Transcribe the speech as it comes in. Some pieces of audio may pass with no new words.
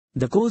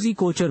The cozy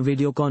Kochhar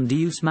Videocon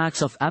deal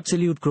smacks of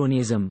absolute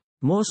cronyism,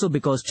 more so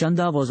because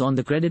Chanda was on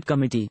the credit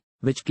committee,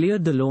 which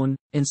cleared the loan,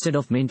 instead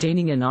of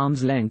maintaining an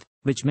arm's length,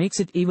 which makes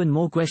it even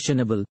more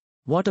questionable.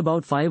 What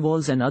about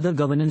firewalls and other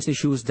governance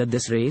issues that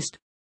this raised?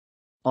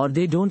 Or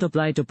they don't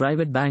apply to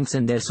private banks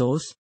and their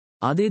source?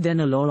 Are they then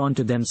a law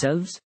unto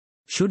themselves?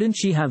 Shouldn't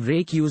she have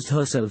recused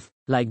herself,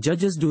 like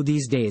judges do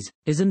these days?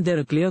 Isn't there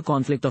a clear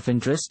conflict of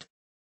interest?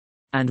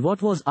 And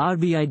what was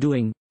RBI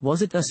doing?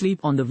 Was it asleep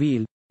on the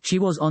wheel? She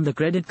was on the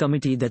credit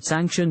committee that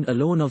sanctioned a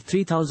loan of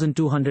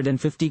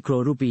 3,250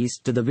 crore rupees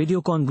to the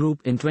Videocon group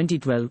in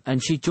 2012,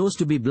 and she chose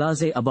to be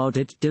blasé about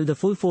it till the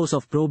full force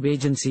of probe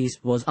agencies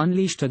was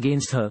unleashed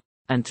against her.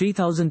 And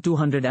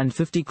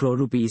 3,250 crore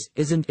rupees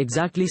isn't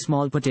exactly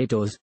small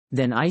potatoes.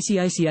 Then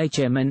ICICI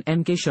chairman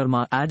M.K.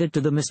 Sharma added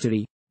to the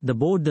mystery. The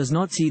board does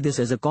not see this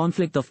as a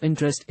conflict of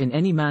interest in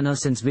any manner,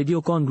 since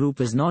Videocon Group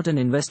is not an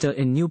investor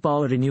in new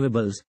power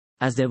renewables,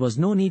 as there was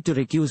no need to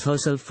recuse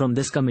herself from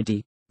this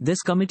committee.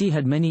 This committee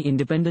had many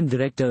independent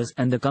directors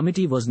and the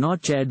committee was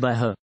not chaired by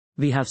her.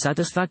 We have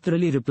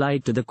satisfactorily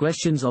replied to the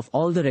questions of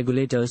all the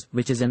regulators,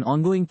 which is an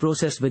ongoing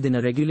process within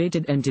a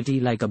regulated entity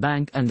like a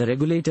bank, and the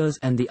regulators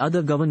and the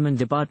other government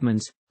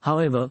departments.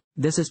 However,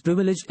 this is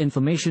privileged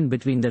information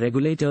between the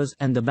regulators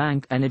and the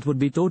bank, and it would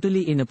be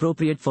totally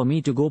inappropriate for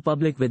me to go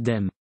public with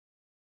them.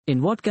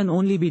 In what can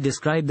only be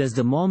described as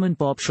the mom and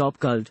pop shop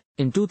cult,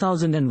 in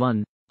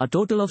 2001, a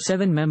total of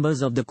 7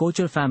 members of the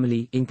Kochhar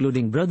family,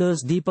 including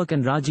brothers Deepak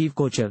and Rajiv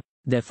Kochhar,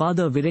 their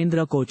father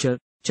Virendra Kochhar,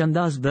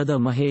 Chanda's brother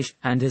Mahesh,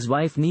 and his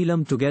wife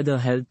Neelam together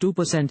held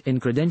 2% in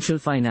Credential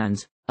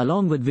Finance,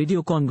 along with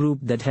Videocon Group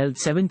that held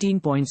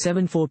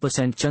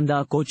 17.74%.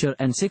 Chanda Kochhar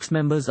and 6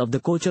 members of the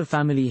Kochhar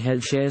family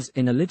held shares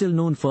in a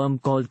little-known firm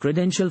called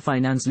Credential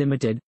Finance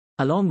Limited,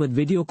 along with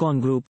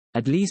Videocon Group,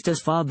 at least as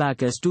far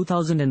back as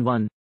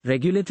 2001,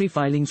 regulatory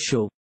filings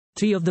show.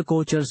 3 of the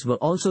Kochhars were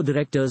also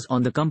directors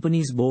on the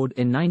company's board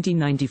in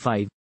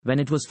 1995, when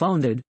it was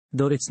founded,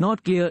 though it's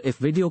not clear if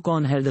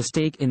Videocon held a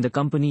stake in the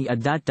company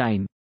at that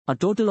time. A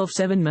total of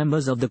 7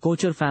 members of the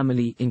Kochhar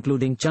family,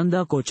 including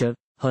Chanda Kochhar,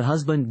 her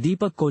husband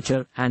Deepak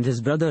Kochhar, and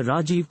his brother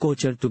Rajiv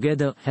Kochhar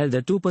together held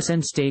a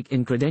 2% stake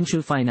in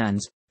Credential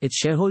Finance. Its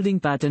shareholding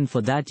pattern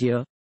for that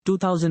year,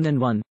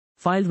 2001,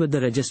 filed with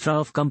the Registrar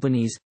of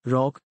Companies,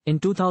 ROC, in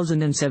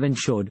 2007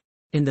 showed.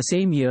 In the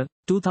same year,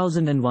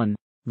 2001,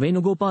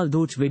 Venugopal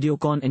Dhoot's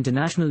Videocon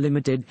International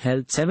Limited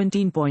held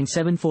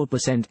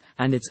 17.74%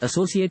 and its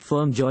associate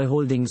firm Joy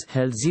Holdings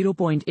held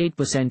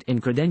 0.8%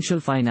 in Credential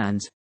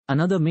Finance.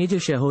 Another major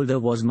shareholder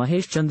was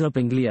Mahesh Chandra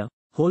Pinglia,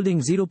 holding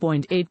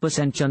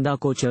 0.8%. Chanda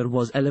Kochhar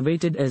was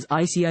elevated as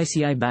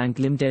ICICI Bank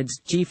Limited's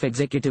Chief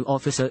Executive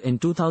Officer in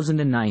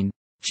 2009.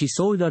 She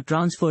sold or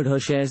transferred her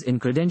shares in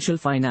Credential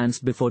Finance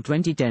before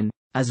 2010,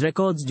 as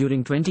records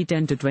during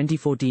 2010 to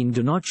 2014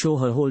 do not show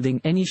her holding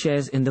any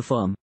shares in the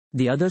firm.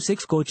 The other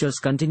 6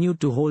 Kochhars continued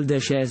to hold their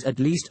shares at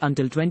least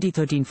until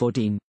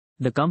 2013-14.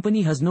 The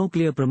company has no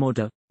clear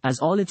promoter, as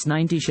all its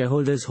 90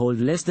 shareholders hold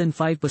less than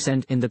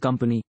 5% in the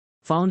company.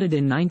 Founded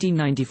in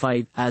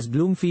 1995 as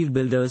Bloomfield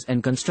Builders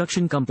and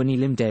Construction Company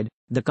Limited,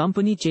 the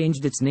company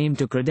changed its name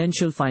to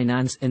Credential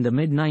Finance in the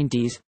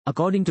mid-90s,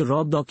 according to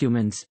ROC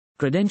documents.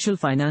 Credential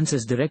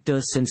Finance's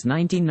directors since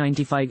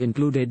 1995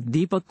 included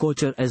Deepak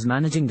Kochhar as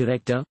managing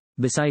director,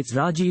 besides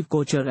Rajiv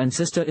Kochhar and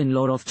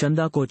sister-in-law of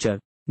Chanda Kochhar,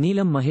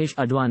 Neelam Mahesh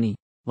Advani.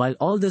 While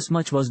all this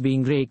much was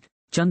being raked,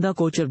 Chanda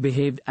Kochhar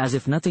behaved as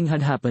if nothing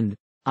had happened.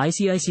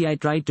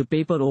 ICICI tried to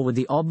paper over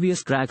the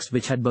obvious cracks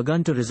which had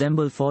begun to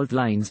resemble fault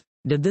lines.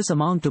 Did this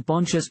amount to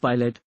Pontius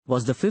Pilate,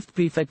 was the 5th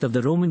prefect of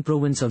the Roman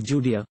province of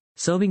Judea,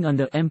 serving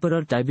under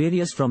Emperor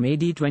Tiberius from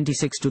AD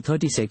 26 to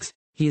 36.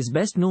 He is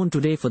best known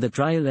today for the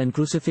trial and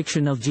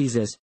crucifixion of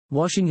Jesus,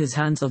 washing his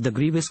hands of the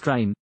grievous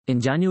crime.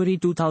 In January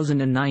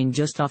 2009,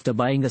 just after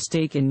buying a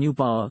stake in New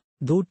Power,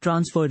 Dhoot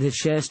transferred his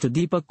shares to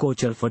Deepak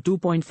Kochhar for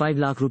 2.5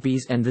 lakh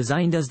rupees and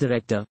resigned as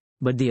director.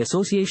 But the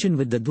association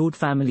with the Dhoot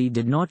family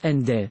did not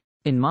end there.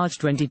 In March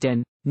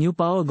 2010, New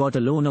Power got a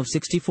loan of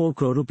 64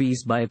 crore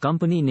rupees by a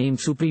company named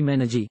Supreme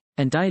Energy,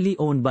 entirely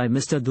owned by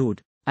Mr. Dhoot.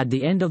 At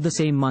the end of the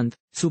same month,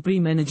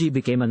 Supreme Energy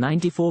became a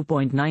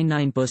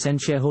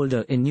 94.99%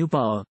 shareholder in New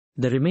Power.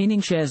 The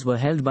remaining shares were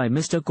held by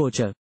Mr.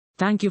 Kochhar.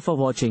 Thank you for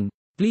watching.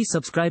 Please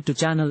subscribe to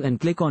channel and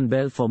click on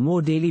bell for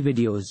more daily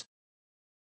videos.